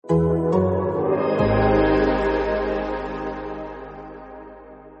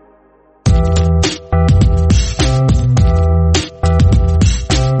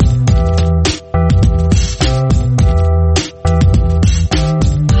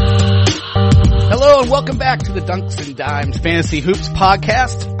and welcome back to the Dunks and Dimes Fantasy Hoops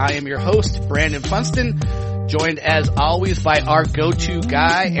podcast. I am your host, Brandon Funston, joined as always by our go-to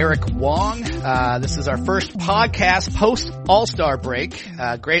guy, Eric Wong. This is our first podcast post All-Star break.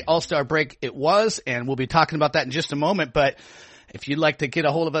 Great All-Star break it was, and we'll be talking about that in just a moment. But if you'd like to get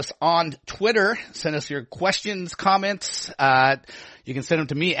a hold of us on Twitter, send us your questions, comments. You can send them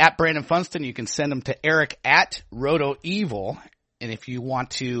to me at Brandon Funston. You can send them to Eric at RotoEvil. And if you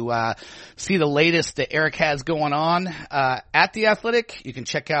want to see the latest that Eric has going on at The Athletic, you can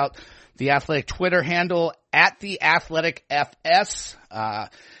check out The Athletic Twitter handle at The Athletic FS.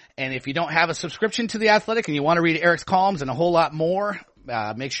 And if you don't have a subscription to The Athletic and you want to read Eric's columns and a whole lot more,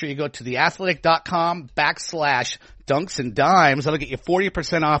 make sure you go to theathletic.com/dunks and dimes. That'll get you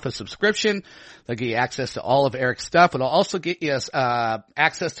 40% off a subscription. That'll get you access to all of Eric's stuff. It'll also get you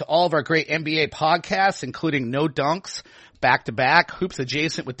access to all of our great NBA podcasts, including No Dunks, Back to Back, Hoops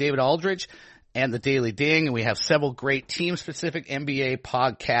Adjacent with David Aldridge, and The Daily Ding. And we have several great team-specific NBA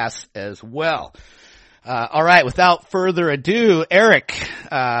podcasts as well. All right, without further ado, Eric,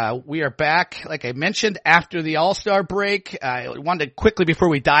 we are back, like I mentioned, after the All-Star break. I wanted to quickly, before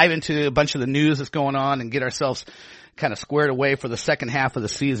we dive into a bunch of the news that's going on and get ourselves kind of squared away for the second half of the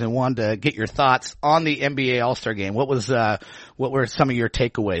season, wanted to get your thoughts on the NBA All-Star game. What were some of your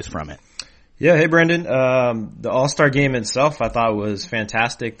takeaways from it? Yeah, hey Brandon. The All-Star game itself I thought was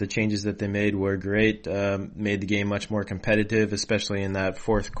fantastic. The changes that they made were great. Made the game much more competitive, especially in that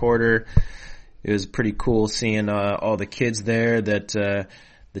fourth quarter. It was pretty cool seeing all the kids there that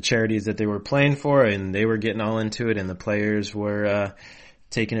the charities that they were playing for, and they were getting all into it, and the players were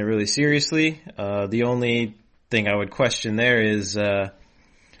taking it really seriously. The only thing I would question there is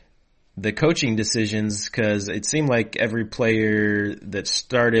the coaching decisions, because it seemed like every player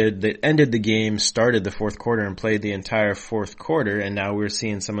that ended the game started the fourth quarter and played the entire fourth quarter, and now we're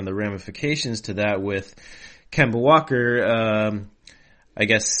seeing some of the ramifications to that with Kemba Walker, I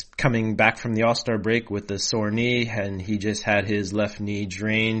guess coming back from the All-Star break with the sore knee, and he just had his left knee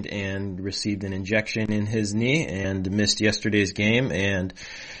drained and received an injection in his knee and missed yesterday's game, and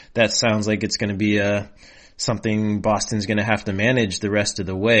that sounds like it's going to be something Boston's going to have to manage the rest of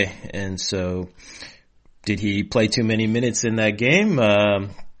the way. And so did he play too many minutes in that game?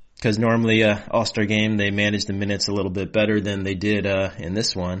 Because normally All-Star game, they manage the minutes a little bit better than they did in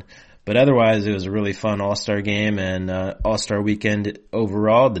this one. But otherwise, it was a really fun All-Star game and All-Star weekend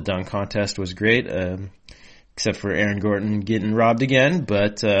overall. The dunk contest was great, except for Aaron Gordon getting robbed again,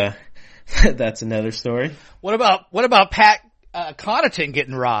 but that's another story. What about Pat Connaughton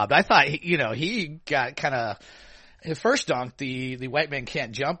getting robbed? I thought, he got kind of his first dunk, the white man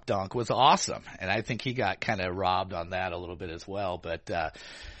can't jump dunk, was awesome, and I think he got kind of robbed on that a little bit as well. But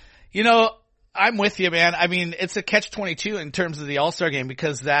I'm with you, man. I mean, it's a catch-22 in terms of the All-Star game,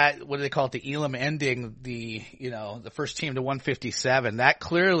 because that, what do they call it, the Elam ending, the first team to 157. That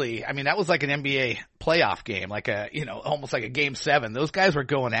clearly, I mean, that was like an NBA playoff game, like almost like a game 7. Those guys were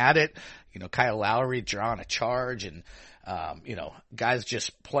going at it. Kyle Lowry drawing a charge, and guys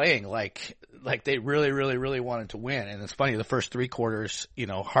just playing like they really, really, really wanted to win. And it's funny, the first 3 quarters,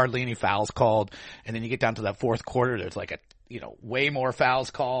 hardly any fouls called. And then you get down to that fourth quarter, there's like way more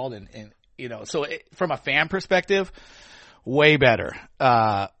fouls called. And so from a fan perspective, way better.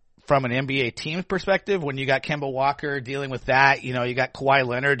 From an NBA team perspective, when you got Kemba Walker dealing with that, you got Kawhi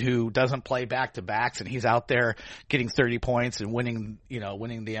Leonard, who doesn't play back-to-backs, and he's out there getting 30 points and winning the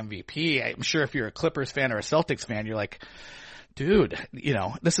MVP. I'm sure if you're a Clippers fan or a Celtics fan, you're like, dude,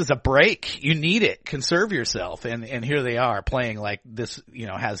 this is a break. You need it. Conserve yourself. And here they are playing like this,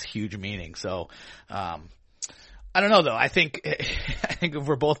 has huge meaning. So, I don't know though. I think if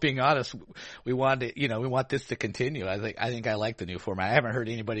we're both being honest, we want this to continue. I think I like the new format. I haven't heard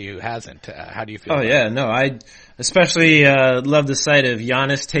anybody who hasn't. How do you feel? Oh yeah, no, I especially love the sight of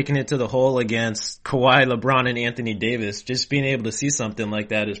Giannis taking it to the hole against Kawhi, LeBron, and Anthony Davis. Just being able to see something like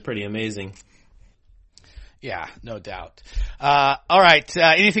that is pretty amazing. Yeah, no doubt. All right.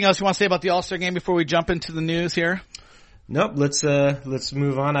 Anything else you want to say about the All-Star game before we jump into the news here? Nope. Let's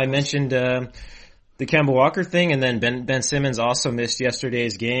move on. I mentioned the Kemba Walker thing, and then Ben Simmons also missed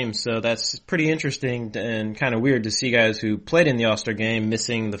yesterday's game, so that's pretty interesting and kind of weird to see guys who played in the All-Star game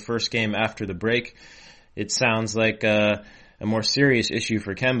missing the first game after the break. It sounds like a more serious issue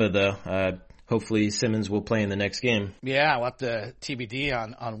for Kemba, though. hopefully Simmons will play in the next game. Yeah, we'll have to TBD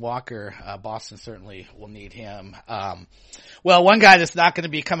on Walker. Boston certainly will need him. Well, one guy that's not going to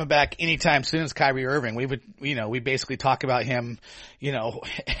be coming back anytime soon is Kyrie Irving. We basically talk about him,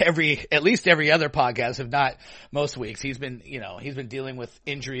 at least every other podcast, if not most weeks. He's been dealing with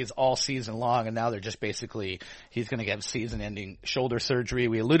injuries all season long, and now they're just basically, he's going to get season-ending shoulder surgery.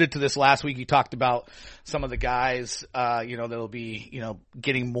 We alluded to this last week. You talked about some of the guys, that'll be,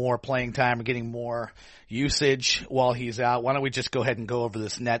 getting more playing time or getting more usage while he's out. Why don't we just go ahead and go over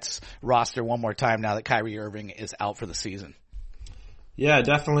this Nets roster one more time now that Kyrie Irving is out for the season? Yeah,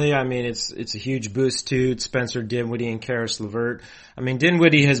 definitely. I mean, it's a huge boost to Spencer Dinwiddie and Karis LeVert. I mean,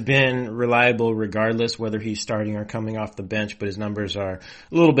 Dinwiddie has been reliable regardless whether he's starting or coming off the bench, but his numbers are a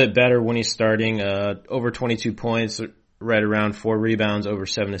little bit better when he's starting. Over 22 points, right around 4 rebounds, over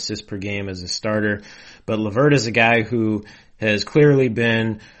 7 assists per game as a starter. But LeVert is a guy who has clearly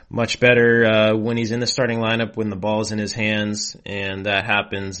been much better when he's in the starting lineup when the ball's in his hands, and that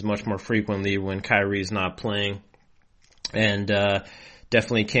happens much more frequently when Kyrie's not playing. And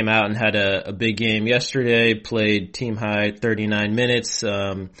definitely came out and had a big game yesterday, played team high 39 minutes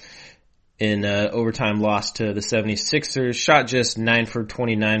in overtime loss to the 76ers, shot just 9 for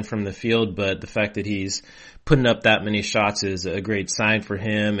 29 from the field, but the fact that he's putting up that many shots is a great sign for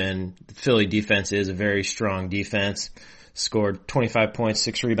him, and the Philly defense is a very strong defense. Scored 25 points,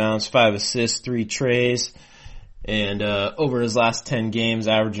 6 rebounds, 5 assists, 3 trays. And over his last 10 games,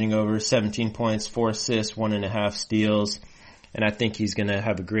 averaging over 17 points, 4 assists, 1.5 steals. And I think he's going to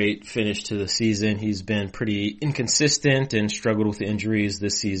have a great finish to the season. He's been pretty inconsistent and struggled with injuries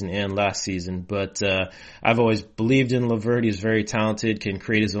this season and last season. But I've always believed in LeVert. He's very talented, can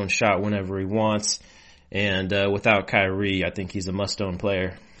create his own shot whenever he wants. And without Kyrie, I think he's a must-own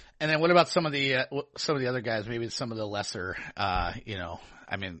player. And then what about some of the other guys, maybe some of the lesser, guys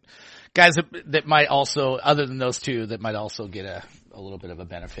that might also, other than those two, that might also get a little bit of a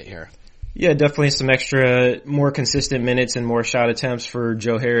benefit here? Yeah, definitely some extra, more consistent minutes and more shot attempts for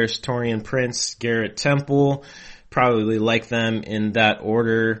Joe Harris, Taurean Prince, Garrett Temple. Probably like them in that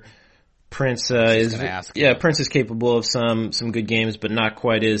order. Prince Prince is capable of some good games, but not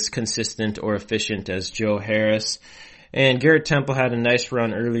quite as consistent or efficient as Joe Harris. And Garrett Temple had a nice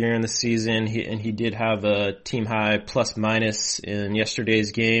run earlier in the season. He did have a team high plus minus in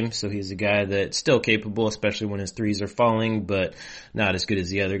yesterday's game. So he's a guy that's still capable, especially when his threes are falling, but not as good as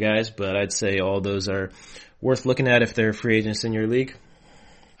the other guys. But I'd say all those are worth looking at if they're free agents in your league.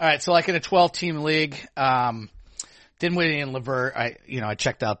 All right. So like in a 12-team league, Dinwiddie and LeVert, I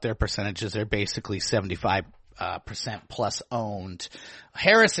checked out their percentages. They're basically 75% plus owned.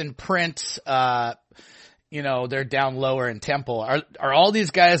 Harris and Prince, they're down lower in Temple. Are all these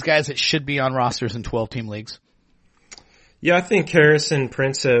guys that should be on rosters in 12-team leagues? Yeah, I think Harris and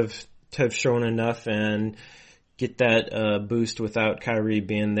Prince have shown enough and get that boost without Kyrie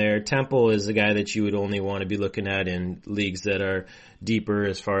being there. Temple is a guy that you would only want to be looking at in leagues that are deeper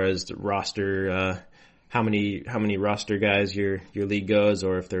as far as the roster, how many roster guys your league goes,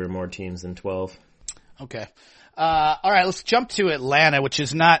 or if there are more teams than 12. Okay. All right, let's jump to Atlanta, which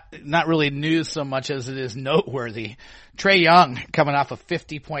is not really news so much as it is noteworthy. Trae Young coming off a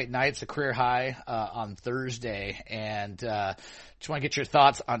 50-point night, it's a career high on Thursday, and just want to get your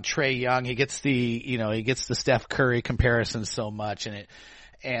thoughts on Trae Young. He gets the Steph Curry comparison so much,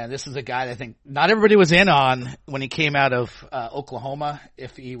 and this is a guy that I think not everybody was in on when he came out of Oklahoma.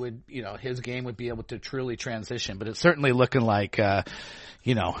 If he would, his game would be able to truly transition, but it's certainly looking like,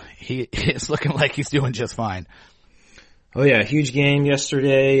 it's looking like he's doing just fine. Oh yeah, huge game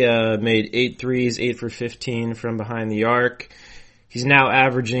yesterday. Made 8 threes, 8 for 15 from behind the arc. He's now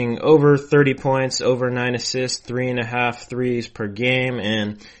averaging over 30 points, over 9 assists, 3.5 threes per game,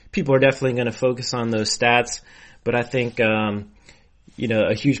 and people are definitely going to focus on those stats. But I think, a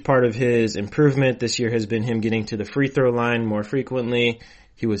huge part of his improvement this year has been him getting to the free throw line more frequently.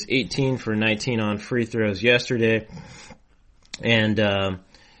 He was 18 for 19 on free throws yesterday, and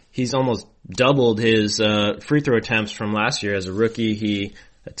he's almost doubled his free throw attempts from last year. As a rookie, he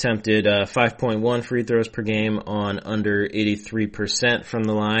attempted 5.1 free throws per game on under 83% from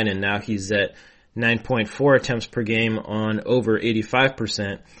the line, and now he's at 9.4 attempts per game on over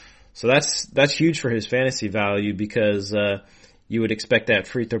 85%. So that's huge for his fantasy value because you would expect that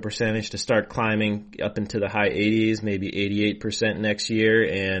free throw percentage to start climbing up into the high 80s, maybe 88% next year.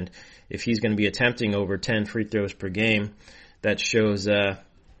 And if he's going to be attempting over 10 free throws per game, that shows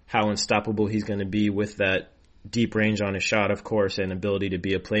how unstoppable he's going to be with that deep range on his shot, of course, and ability to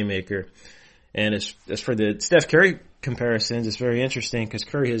be a playmaker. And as for the Steph Curry comparisons, it's very interesting because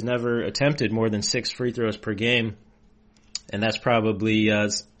Curry has never attempted more than 6 free throws per game. And that's probably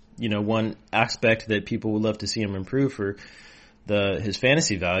one aspect that people would love to see him improve for his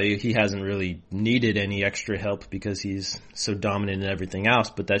fantasy value. He hasn't really needed any extra help because he's so dominant in everything else,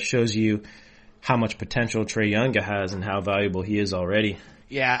 but that shows you how much potential Trae Young has and how valuable he is already.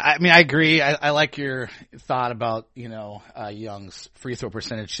 Yeah, I mean, I agree. I like your thought about, Young's free throw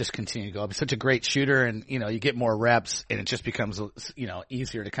percentage just continue to go up. He's such a great shooter, and, you get more reps and it just becomes,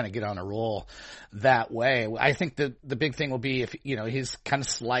 easier to kind of get on a roll that way. I think the big thing will be if, he's kind of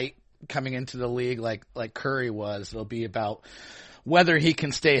slight coming into the league like Curry was. It'll be about whether he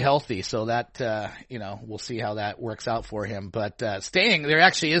can stay healthy. So that, we'll see how that works out for him. But, there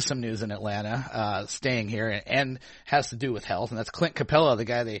actually is some news in Atlanta, staying here and has to do with health. And that's Clint Capella,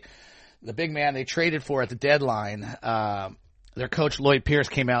 the big man they traded for at the deadline. Their coach Lloyd Pierce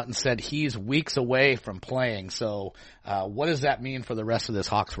came out and said he's weeks away from playing. So, what does that mean for the rest of this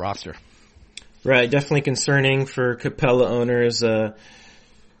Hawks roster? Right. Definitely concerning for Capella owners,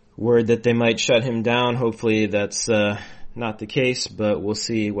 word that they might shut him down. Hopefully that's, not the case, but we'll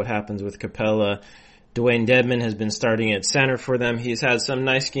see what happens with Capella. Dwayne Dedmon has been starting at center for them. He's had some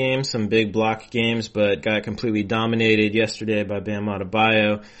nice games, some big block games, but got completely dominated yesterday by Bam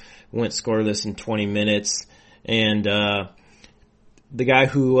Adebayo. Went scoreless in 20 minutes. And the guy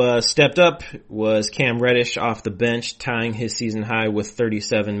who stepped up was Cam Reddish off the bench, tying his season high with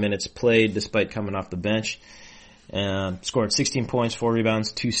 37 minutes played despite coming off the bench. Scored 16 points, 4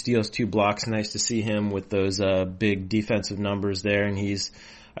 rebounds, 2 steals, 2 blocks. Nice to see him with those big defensive numbers there, and he's,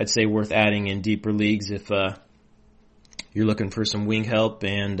 I'd say, worth adding in deeper leagues if you're looking for some wing help.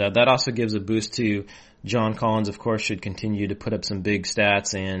 And that also gives a boost to John Collins, of course, should continue to put up some big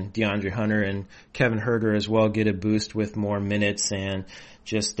stats, and DeAndre Hunter and Kevin Huerter as well get a boost with more minutes and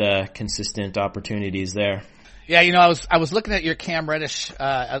just consistent opportunities there. Yeah, I was looking at your Cam Reddish,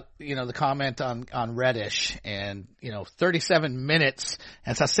 the comment on Reddish, and 37 minutes,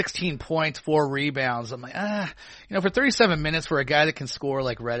 and it's 16 points, 4 rebounds. I'm like, for 37 minutes for a guy that can score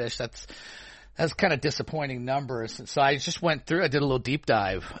like Reddish, that's kind of disappointing numbers. And so I just went through, I did a little deep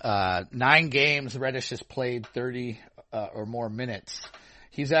dive. 9 games, Reddish has played 30 or more minutes.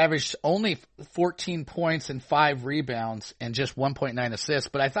 He's averaged only 14 points and 5 rebounds and just 1.9 assists.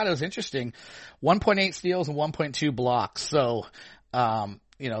 But I thought it was interesting, 1.8 steals and 1.2 blocks. So,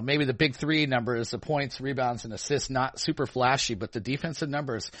 maybe the big 3 numbers, the points, rebounds, and assists, not super flashy, but the defensive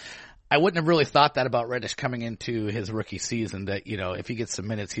numbers, I wouldn't have really thought that about Reddish coming into his rookie season, that, if he gets some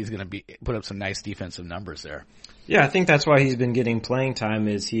minutes, he's going to put up some nice defensive numbers there. Yeah, I think that's why he's been getting playing time,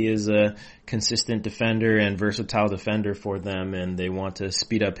 is he is a consistent defender and versatile defender for them, and they want to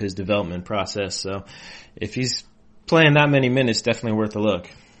speed up his development process. So if he's playing that many minutes, definitely worth a look.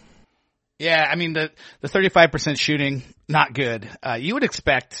 Yeah, I mean, the 35% shooting, not good. You would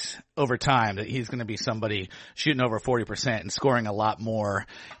expect over time that he's going to be somebody shooting over 40% and scoring a lot more,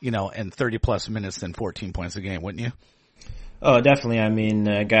 in 30 plus minutes than 14 points a game, wouldn't you? Oh, definitely. I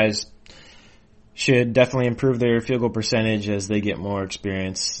mean, guys should definitely improve their field goal percentage as they get more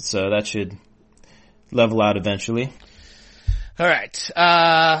experience. So that should level out eventually. All right.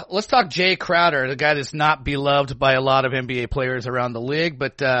 Let's talk Jay Crowder, the guy that's not beloved by a lot of NBA players around the league,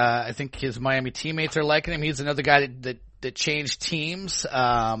 but I think his Miami teammates are liking him. He's another guy that changed teams,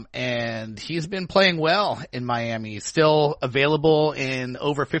 and he's been playing well in Miami. He's still available in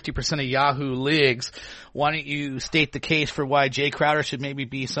over 50% of Yahoo leagues. Why don't you state the case for why Jay Crowder should maybe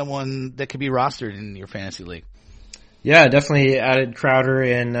be someone that could be rostered in your fantasy league? Yeah, definitely added Crowder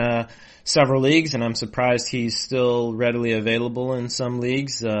in several leagues, and I'm surprised he's still readily available in some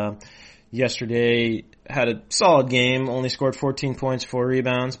leagues. Yesterday had a solid game, only scored 14 points, 4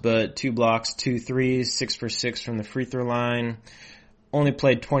 rebounds, but 2 blocks, 2 threes, 6 for 6 from the free throw line. Only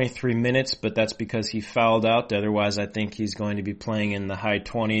played 23 minutes, but that's because he fouled out. Otherwise, I think he's going to be playing in the high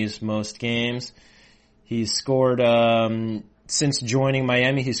 20s most games. He's scored, since joining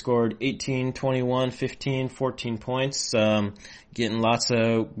Miami, he scored 18, 21, 15, 14 points, getting lots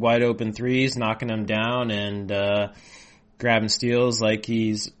of wide open threes, knocking them down, and grabbing steals like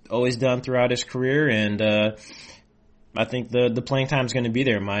he's always done throughout his career. And I think the playing time is going to be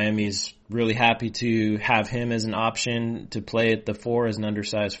there. Miami's really happy to have him as an option to play at the 4 as an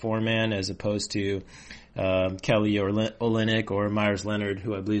undersized 4-man, as opposed to Kelly or Olynyk or Myers Leonard,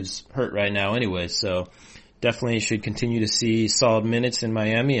 who I believe is hurt right now anyway. So definitely should continue to see solid minutes in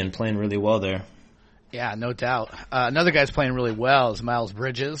Miami and playing really well there. Yeah, no doubt. Another guy's playing really well is Miles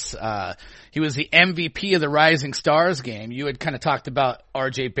Bridges. He was the MVP of the Rising Stars game. You had kind of talked about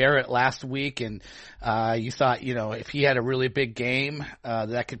RJ Barrett last week, and you thought, if he had a really big game,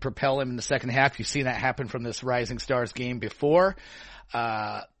 that could propel him in the second half. You've seen that happen from this Rising Stars game before.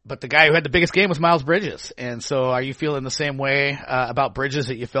 But the guy who had the biggest game was Miles Bridges. And so are you feeling the same way, about Bridges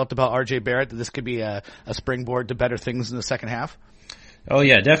that you felt about RJ Barrett, that this could be a springboard to better things in the second half? Oh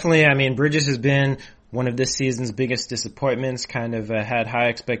yeah, definitely. I mean, Bridges has been one of this season's biggest disappointments. Kind of had high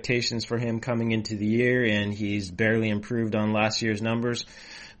expectations for him coming into the year, and he's barely improved on last year's numbers.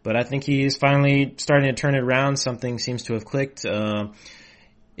 But I think he's finally starting to turn it around. Something seems to have clicked.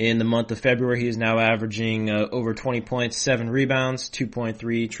 In the month of February, he is now averaging over 20 points, 7 rebounds,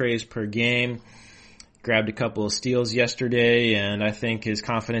 2.3 trays per game. Grabbed a couple of steals yesterday, and I think his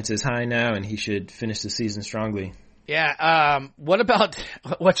confidence is high now, and he should finish the season strongly. Yeah,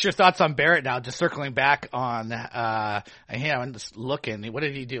 what's your thoughts on Barrett now? Just circling back on, I'm just looking. What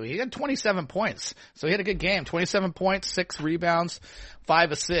did he do? He had 27 points. So he had a good game. 27 points, 6 rebounds,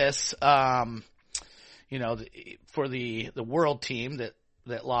 5 assists. For the world team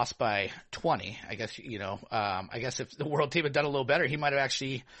that lost by 20, I guess, I guess if the world team had done a little better, he might have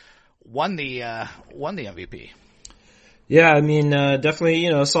actually won the MVP. Yeah, I mean, definitely,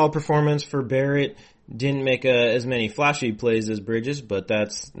 a solid performance for Barrett. Didn't make as many flashy plays as Bridges, but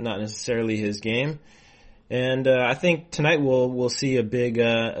that's not necessarily his game. And I think tonight we'll see a big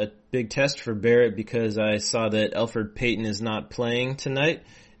test for Barrett, because I saw that Elfrid Payton is not playing tonight,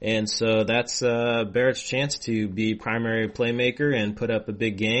 and so that's Barrett's chance to be primary playmaker and put up a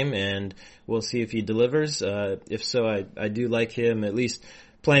big game, and we'll see if he delivers. If so, I do like him at least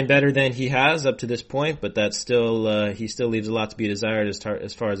playing better than he has up to this point, but that's still he still leaves a lot to be desired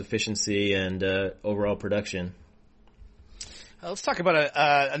as far as efficiency and overall production. Let's talk about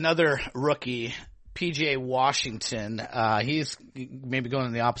another rookie, PJ Washington. He's maybe going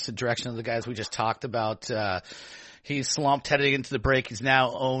in the opposite direction of the guys we just talked about. He's slumped heading into the break. He's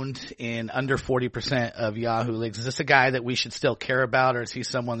now owned in under 40% of Yahoo leagues. Is this a guy that we should still care about, or is he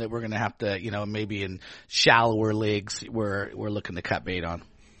someone that we're going to have to, maybe in shallower leagues we're looking to cut bait on?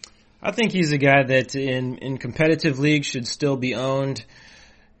 I think he's a guy that in competitive leagues should still be owned.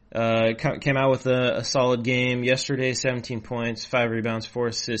 Came out with a solid game yesterday, 17 points, 5 rebounds, 4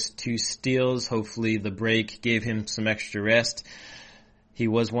 assists, 2 steals. Hopefully the break gave him some extra rest. He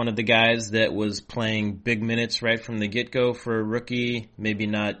was one of the guys that was playing big minutes right from the get-go for a rookie, maybe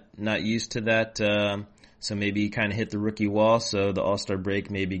not used to that, so maybe he kind of hit the rookie wall, so the All-Star break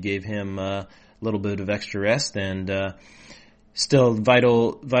maybe gave him a little bit of extra rest, and still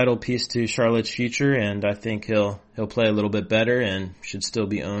vital piece to Charlotte's future, and I think he'll play a little bit better and should still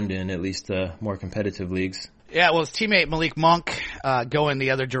be owned in at least more competitive leagues. Yeah, well, his teammate Malik Monk going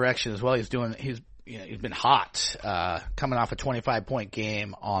the other direction as well. He's been hot, coming off a 25-point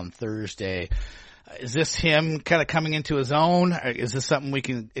game on Thursday. Is this him kind of coming into his own? Is this something we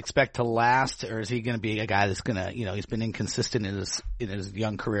can expect to last, or is he going to be a guy that's going to, he's been inconsistent in his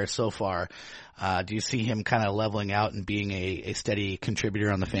young career so far? Do you see him kind of leveling out and being a steady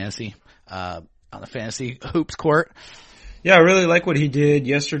contributor on the fantasy hoops court? Yeah, I really like what he did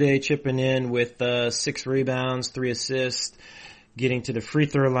yesterday, chipping in with 6 rebounds, 3 assists, getting to the free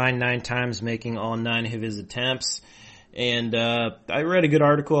throw line 9 times, making all 9 of his attempts. And I read a good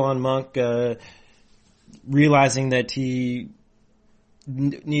article on Monk, realizing that he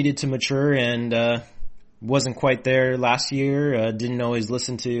needed to mature and wasn't quite there last year, didn't always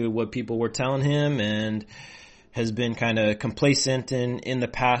listen to what people were telling him, and has been kind of complacent in the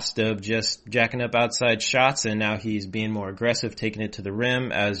past of just jacking up outside shots, and now he's being more aggressive, taking it to the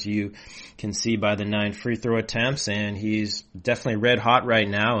rim, as you can see by the 9 free throw attempts, and he's definitely red hot right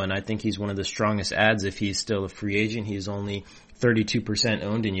now, and I think he's one of the strongest ads if he's still a free agent. He's only 32%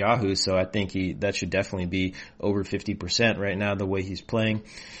 owned in Yahoo, so I think that should definitely be over 50% right now the way he's playing.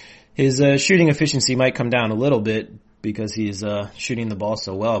 His shooting efficiency might come down a little bit because he's shooting the ball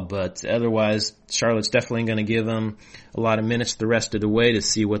so well, but otherwise Charlotte's definitely going to give him a lot of minutes the rest of the way to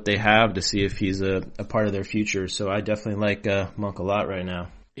see what they have, to see if he's a part of their future. So I definitely like Monk a lot right now.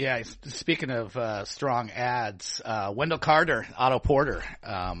 Yeah, speaking of strong ads, Wendell Carter, Otto Porter,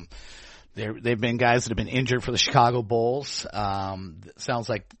 they've been guys that have been injured for the Chicago Bulls. Sounds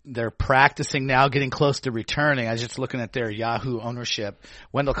like they're practicing now, getting close to returning. I was just looking at their Yahoo ownership.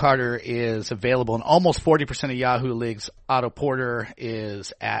 Wendell Carter is available in almost 40% of Yahoo leagues. Otto Porter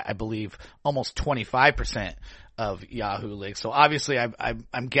is at, I believe, almost 25% of Yahoo leagues. So obviously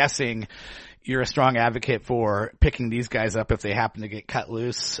I'm guessing you're a strong advocate for picking these guys up if they happen to get cut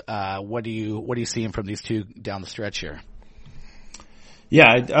loose. What are you seeing from these two down the stretch here? Yeah,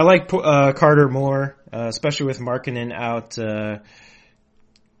 I like Carter more, especially with Markkanen out.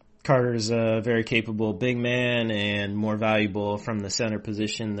 Carter's a very capable big man and more valuable from the center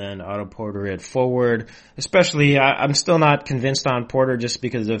position than Otto Porter at forward. Especially, I'm still not convinced on Porter just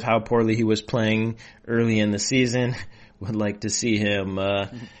because of how poorly he was playing early in the season would like to see him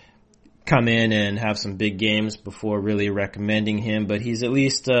come in and have some big games before really recommending him. But he's at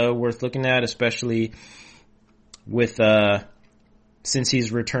least worth looking at, especially with since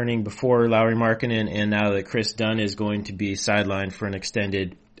he's returning before Lauri Markkanen, and now that Chris Dunn is going to be sidelined for an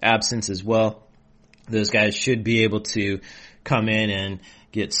extended absence as well. Those guys should be able to come in and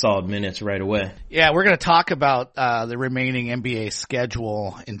get solid minutes right away. Yeah, we're going to talk about the remaining NBA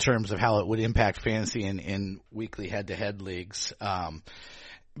schedule in terms of how it would impact fantasy in weekly head-to-head leagues.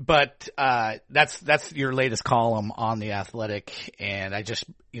 But that's your latest column on The Athletic, and I just,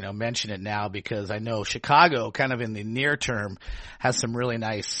 mention it now because I know Chicago kind of in the near term has some really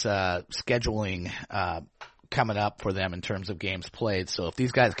nice scheduling coming up for them in terms of games played. So if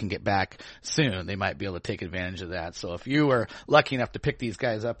these guys can get back soon, they might be able to take advantage of that. So if you were lucky enough to pick these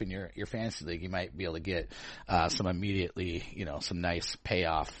guys up in your fantasy league, you might be able to get some immediately, some nice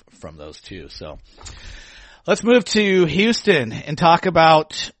payoff from those two. So let's move to Houston and talk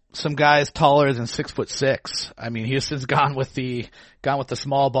about some guys taller than 6'6". I mean, Houston's gone with the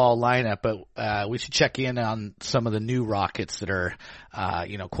small ball lineup, but we should check in on some of the new Rockets that are,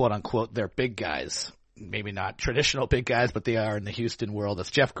 quote unquote, they're big guys. Maybe not traditional big guys, but they are in the Houston world. That's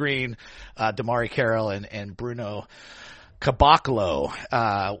Jeff Green, DeMarre Carroll, and Bruno Caboclo.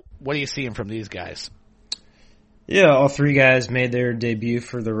 What are you seeing from these guys? Yeah, all three guys made their debut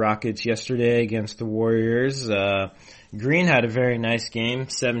for the Rockets yesterday against the Warriors. Green had a very nice game,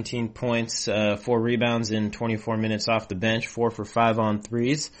 17 points, 4 rebounds in 24 minutes off the bench, 4 for 5 on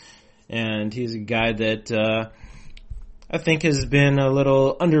threes. And he's a guy that I think has been a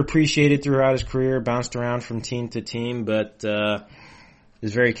little underappreciated throughout his career, bounced around from team to team, but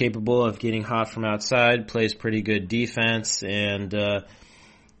is very capable of getting hot from outside, plays pretty good defense, and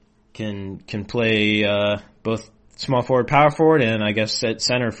can play both small forward, power forward, and I guess at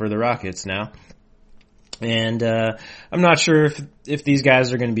center for the Rockets now. And I'm not sure if these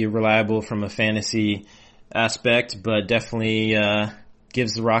guys are going to be reliable from a fantasy aspect, but definitely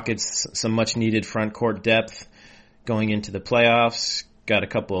gives the Rockets some much needed front court depth going into the playoffs. Got a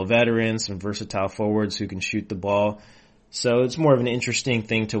couple of veterans, some versatile forwards who can shoot the ball. So it's more of an interesting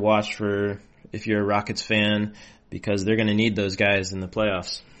thing to watch for if you're a Rockets fan, because they're going to need those guys in the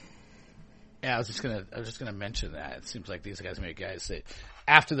playoffs. Yeah, I was just gonna mention that. It seems like these guys may be guys that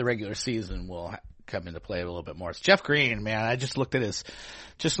after the regular season will come into play a little bit more. It's Jeff Green, man. I just looked at his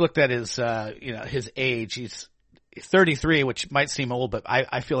his age. He's 33, which might seem old, but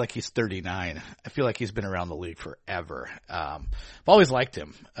I feel like he's 39. I feel like he's been around the league forever. I've always liked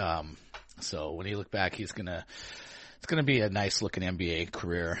him. So when you look back, it's gonna be a nice looking NBA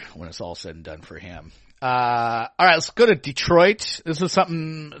career when it's all said and done for him. All right, let's go to Detroit. This is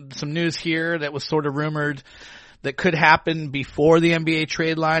some news here that was sort of rumored that could happen before the NBA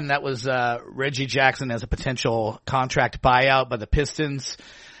trade line. That was, Reggie Jackson as a potential contract buyout by the Pistons.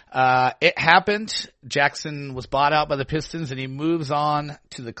 It happened. Jackson was bought out by the Pistons and he moves on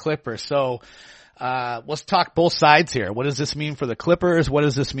to the Clippers. So, let's talk both sides here. What does this mean for the Clippers? What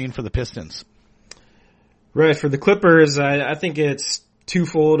does this mean for the Pistons? Right. For the Clippers, I think it's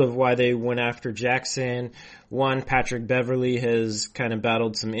twofold of why they went after Jackson. One, Patrick Beverley has kind of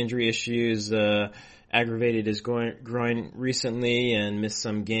battled some injury issues, aggravated his groin recently and missed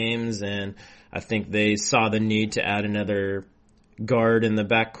some games, and I think they saw the need to add another guard in the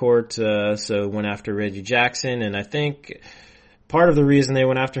backcourt, so went after Reggie Jackson. And I think part of the reason they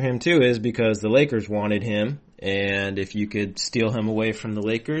went after him too is because the Lakers wanted him, and if you could steal him away from the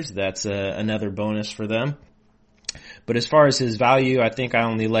Lakers, that's another bonus for them. But as far as his value, I think I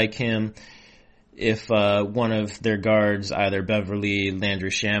only like him if one of their guards, either Beverly,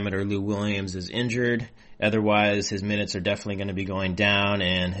 Landry Shamet, or Lou Williams, is injured. Otherwise, his minutes are definitely going to be going down,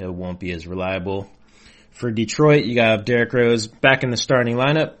 and he won't be as reliable. For Detroit, you got Derrick Rose back in the starting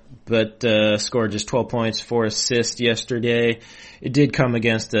lineup, but scored just 12 points, 4 assists yesterday. It did come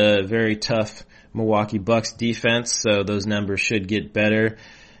against a very tough Milwaukee Bucks defense, so those numbers should get better.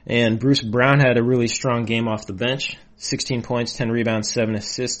 And Bruce Brown had a really strong game off the bench. 16 points, 10 rebounds, 7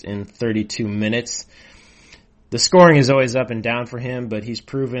 assists in 32 minutes. The scoring is always up and down for him, but he's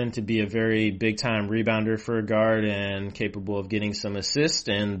proven to be a very big-time rebounder for a guard and capable of getting some assists.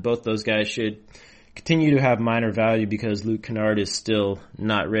 And both those guys should continue to have minor value because Luke Kennard is still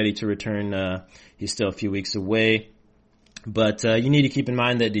not ready to return. He's still a few weeks away. But you need to keep in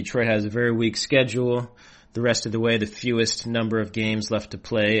mind that Detroit has a very weak schedule. The rest of the way, the fewest number of games left to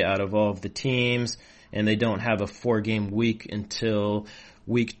play out of all of the teams, and they don't have a 4-game week until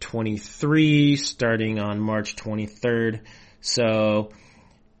week 23, starting on March 23rd. So,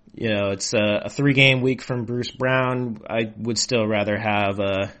 it's a 3-game week from Bruce Brown. I would still rather have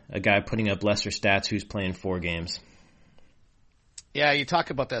a guy putting up lesser stats who's playing 4 games. Yeah, you talk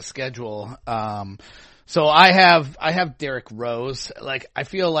about that schedule. So I have Derrick Rose. Like, I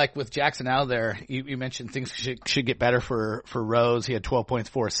feel like with Jackson out there, you mentioned things should get better for Rose. He had 12 points,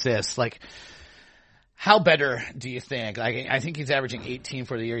 4 assists. Like, how better do you think? Like, I think he's averaging 18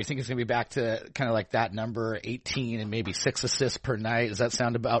 for the year. You think he's going to be back to kind of like that number, 18 and maybe 6 assists per night? Does that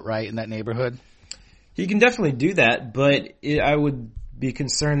sound about right in that neighborhood? He can definitely do that, but I would be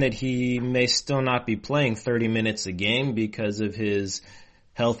concerned that he may still not be playing 30 minutes a game because of his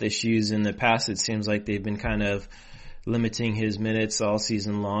health issues in the past. It seems like they've been kind of limiting his minutes all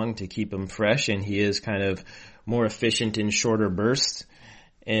season long to keep him fresh, and he is kind of more efficient in shorter bursts.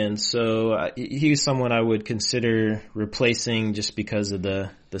 And so he's someone I would consider replacing just because of the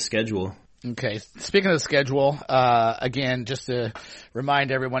schedule. Okay. Speaking of the schedule, again, just to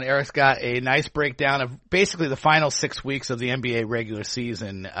remind everyone, Eric's got a nice breakdown of basically the final 6 weeks of the NBA regular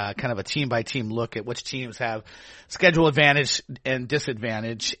season, kind of a team by team look at which teams have schedule advantage and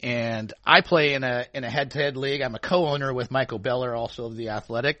disadvantage. And I play in a head-to-head league. I'm a co-owner with Michael Beller, also of The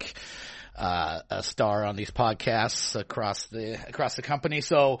Athletic, a star on these podcasts across the company.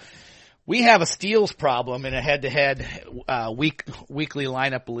 So we have a steals problem in a head-to-head weekly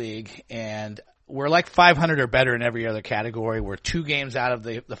lineup league, and we're like 500 or better in every other category. We're 2 games out of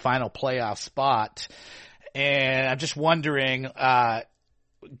the final playoff spot, and I'm just wondering,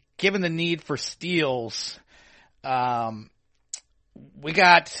 given the need for steals, we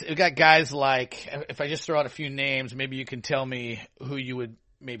got guys like, if I just throw out a few names, maybe you can tell me who you would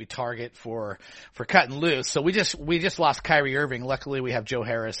maybe target for cutting loose. So we just lost Kyrie Irving. Luckily we have Joe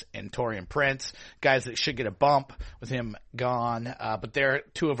Harris and Taurean Prince, guys that should get a bump with him gone. But they're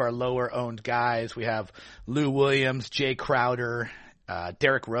 2 of our lower owned guys. We have Lou Williams, Jay Crowder,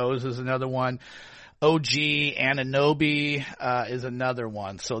 Derrick Rose is another one. OG Anunoby, is another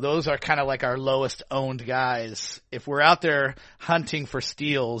one. So those are kind of like our lowest owned guys. If we're out there hunting for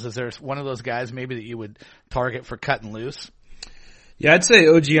steals, is there one of those guys maybe that you would target for cutting loose? Yeah, I'd say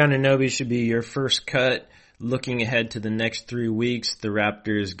OG Anunoby should be your first cut. Looking ahead to the next 3 weeks, the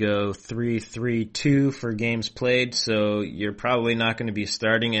Raptors go 3-3-2 for games played, so you're probably not going to be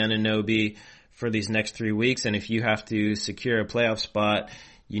starting Anunoby for these next 3 weeks, and if you have to secure a playoff spot,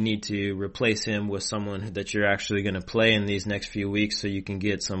 you need to replace him with someone that you're actually going to play in these next few weeks so you can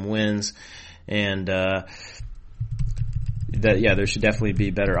get some wins. And there should definitely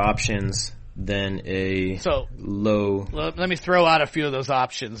be better options than low. Let me throw out a few of those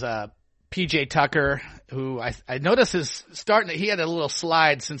options. PJ Tucker, who I noticed is he had a little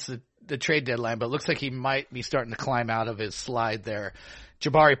slide since the trade deadline, but it looks like he might be starting to climb out of his slide there.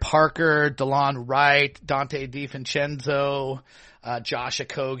 Jabari Parker, DeLon Wright, Dante DiVincenzo, Josh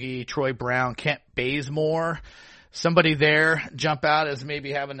Okogie, Troy Brown, Kent Bazemore. Somebody there jump out as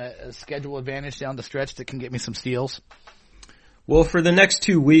maybe having a schedule advantage down the stretch that can get me some steals? Well, for the next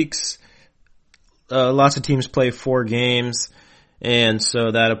 2 weeks, lots of teams play 4 games, and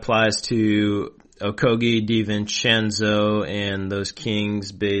so that applies to Okogie, DiVincenzo, and those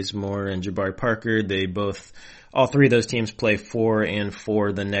Kings, Bazemore, and Jabari Parker. All 3 of those teams play 4 and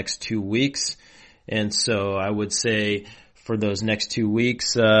 4 the next 2 weeks. And so I would say for those next 2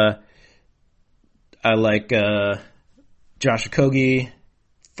 weeks, I like Josh Okogie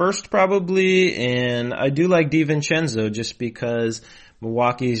first probably, and I do like DiVincenzo just because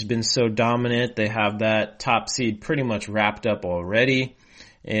Milwaukee's been so dominant. They have that top seed pretty much wrapped up already,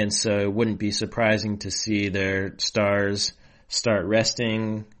 and so it wouldn't be surprising to see their stars start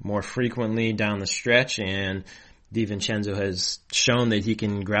resting more frequently down the stretch, and DiVincenzo has shown that he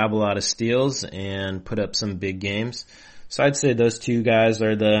can grab a lot of steals and put up some big games. So I'd say those 2 guys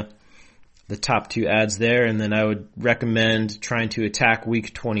are the top 2 ads there, and then I would recommend trying to attack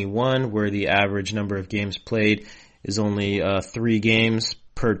week 21 where the average number of games played is only 3 games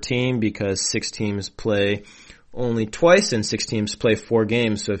per team because 6 teams play only twice and 6 teams play 4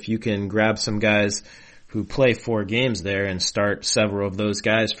 games. So if you can grab some guys who play 4 games there and start several of those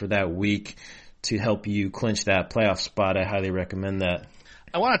guys for that week to help you clinch that playoff spot, I highly recommend that.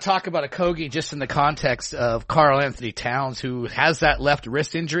 I want to talk about Okogie just in the context of Karl Anthony Towns, who has that left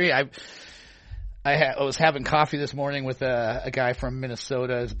wrist injury. I was having coffee this morning with a guy from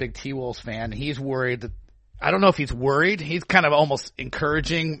Minnesota, as a big T-Wolves fan. He's worried that, I don't know if he's worried. He's kind of almost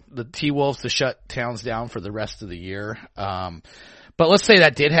encouraging the T-Wolves to shut Towns down for the rest of the year. But let's say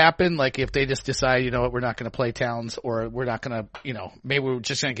that did happen, like if they just decide, you know what, we're not going to play Towns, or we're not going to, maybe we're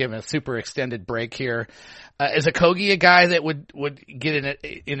just going to give him a super extended break here. Is Okogie a guy that would get an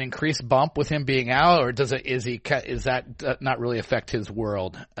increased bump with him being out, or is that not really affect his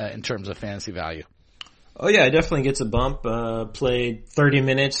world in terms of fantasy value? Oh yeah, it definitely gets a bump. Played 30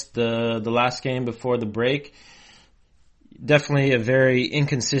 minutes the last game before the break. definitely a very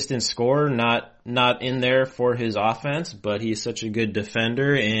inconsistent scorer, not in there for his offense, but he's such a good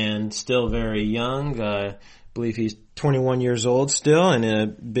defender and still very young. I believe he's 21 years old still and a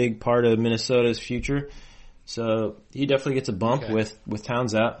big part of Minnesota's future. So he definitely gets a bump with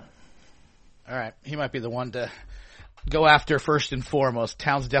Towns out. All right. He might be the one to go after first and foremost.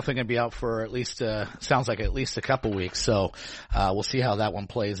 Towns definitely going to be out for at least, sounds like at least a couple weeks. So, we'll see how that one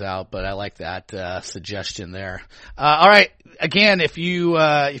plays out, but I like that, suggestion there. All right. Again, if you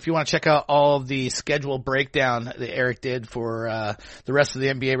want to check out all of the schedule breakdown that Eric did for, the rest of the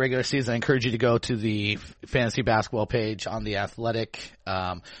NBA regular season, I encourage you to go to the fantasy basketball page on The Athletic.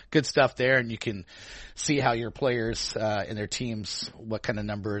 Good stuff there, and you can see how your players, and their teams, what kind of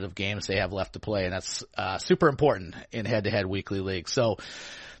number of games they have left to play, and that's, super important in head-to-head weekly leagues. So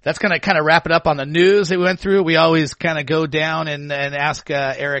that's going to kind of wrap it up on the news that we went through. We always kind of go down and ask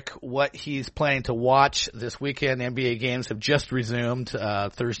Eric what he's planning to watch this weekend. The NBA games have just resumed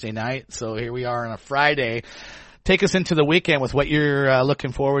Thursday night, so here we are on a Friday. Take us into the weekend with what you're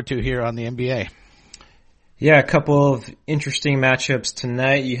looking forward to here on the NBA. Yeah, a couple of interesting matchups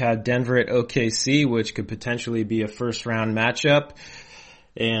tonight. You have Denver at OKC, which could potentially be a first-round matchup.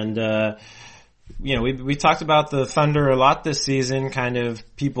 And we talked about the Thunder a lot this season, kind of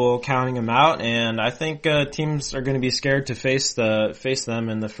people counting them out, and I think teams are going to be scared to face them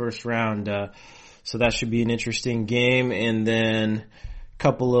in the first round. So that should be an interesting game. And then a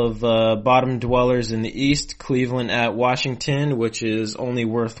couple of bottom dwellers in the East, Cleveland at Washington, which is only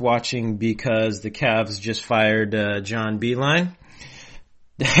worth watching because the Cavs just fired John Beilein.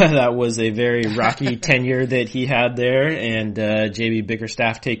 That was a very rocky tenure that he had there, and JB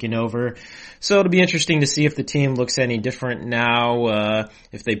Bickerstaff taking over. So it'll be interesting to see if the team looks any different now,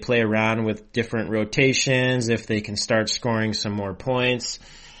 if they play around with different rotations, if they can start scoring some more points.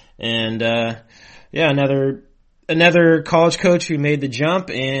 And another college coach who made the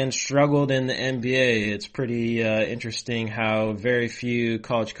jump and struggled in the NBA. It's pretty interesting how very few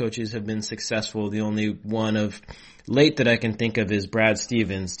college coaches have been successful. The only one of late that I can think of is Brad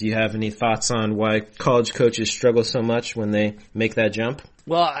Stevens. Do you have any thoughts on why college coaches struggle so much when they make that jump?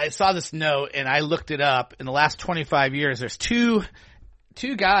 Well, I saw this note and I looked it up. In the last 25 years, there's two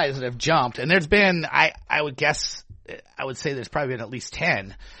guys that have jumped, and there's been, I would say there's probably been at least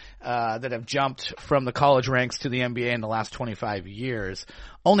 10 that have jumped from the college ranks to the NBA in the last 25 years.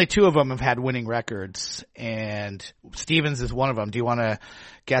 Only 2 of them have had winning records, and Stevens is one of them. Do you want to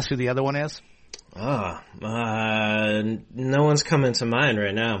guess who the other one is? No one's coming to mind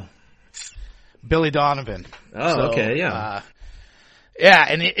right now. Billy Donovan. Okay, yeah. Yeah,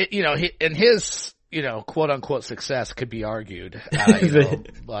 and his, quote unquote success could be argued. A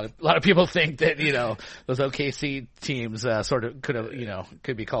lot of people think that, those OKC teams, sort of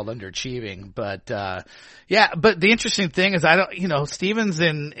could be called underachieving. But, but the interesting thing is Stevens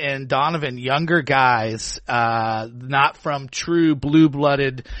and Donovan, younger guys, not from true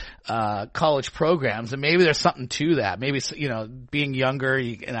blue-blooded, college programs. And maybe there's something to that. Maybe, being younger,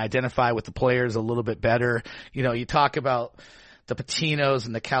 you can identify with the players a little bit better. You talk about the Patinos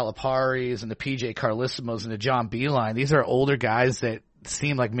and the Caliparis and the PJ Carlissimos and the John Beilein. These are older guys that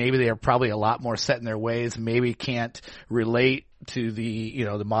seem like maybe they are probably a lot more set in their ways, maybe can't relate to the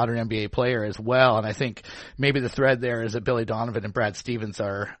modern NBA player as well. And I think maybe the thread there is that Billy Donovan and Brad Stevens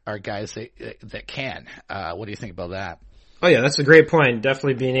are guys that can. What do you think about that? Oh yeah, that's a great point.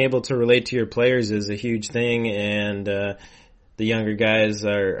 Definitely being able to relate to your players is a huge thing, and the younger guys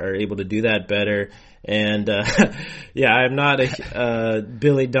are able to do that better. And I'm not a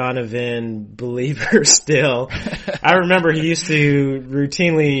Billy Donovan believer still. I remember he used to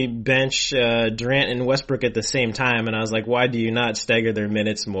routinely bench Durant and Westbrook at the same time, and I was like, why do you not stagger their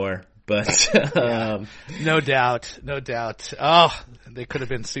minutes more? But no doubt. Oh, they could have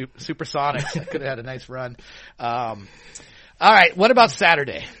been supersonics. They could have had a nice run. All right, what about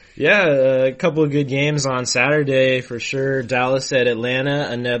Saturday? Yeah, a couple of good games on Saturday for sure. Dallas at Atlanta,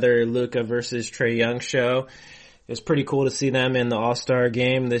 another Luka versus Trae Young show. It's pretty cool to see them in the All-Star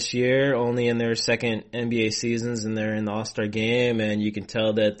game this year, only in their second NBA seasons, and they're in the All-Star game, and you can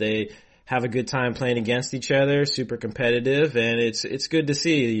tell that they have a good time playing against each other, super competitive, and it's good to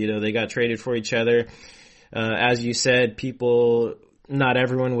see. They got traded for each other. As you said, not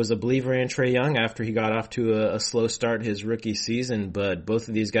everyone was a believer in Trae Young after he got off to a slow start his rookie season, but both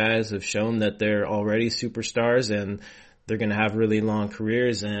of these guys have shown that they're already superstars and they're going to have really long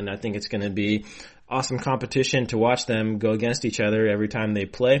careers, and I think it's going to be awesome competition to watch them go against each other every time they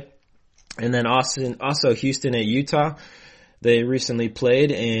play. And then also Houston at Utah. They recently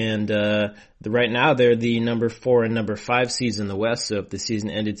played, and right now they're the number 4 and number 5 seeds in the West. So if the season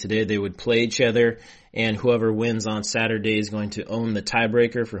ended today, they would play each other, and whoever wins on Saturday is going to own the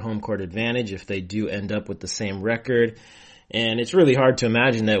tiebreaker for home court advantage if they do end up with the same record. And it's really hard to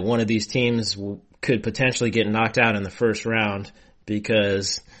imagine that one of these teams could potentially get knocked out in the first round,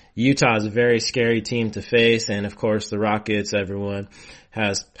 because Utah is a very scary team to face, and of course the Rockets, everyone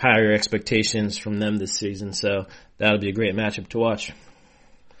has higher expectations from them this season, so that'll be a great matchup to watch.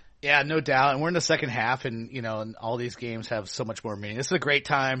 Yeah, no doubt. And we're in the second half, and, and all these games have so much more meaning. This is a great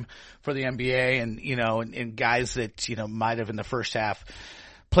time for the NBA, and guys that, might have in the first half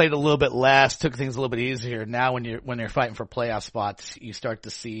played a little bit less, took things a little bit easier. Now when they're fighting for playoff spots, you start to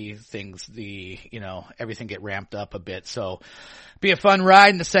see things, everything get ramped up a bit. So be a fun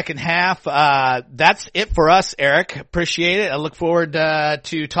ride in the second half. That's it for us, Eric. Appreciate it. I look forward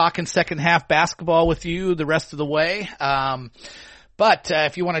to talking second half basketball with you the rest of the way. But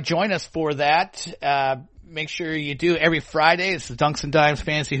if you want to join us for that, make sure you do every Friday. It's the Dunks and Dimes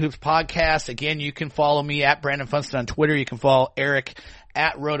Fantasy Hoops podcast. Again, you can follow me at Brandon Funston on Twitter. You can follow Eric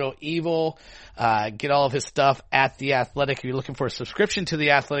at RotoEvil. Get all of his stuff at The Athletic. If you're looking for a subscription to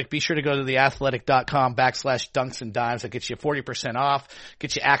The Athletic, be sure to go to theathletic.com/Dunks and Dimes. That gets you 40% off,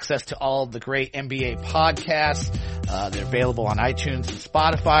 gets you access to all the great NBA podcasts. They're available on iTunes and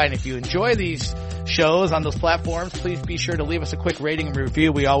Spotify. And if you enjoy these shows on those platforms, please be sure to leave us a quick rating and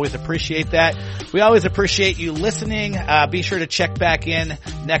review. We always appreciate that. We always appreciate you listening. Be sure to check back in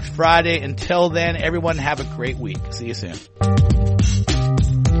next Friday. Until then, everyone have a great week. See you soon.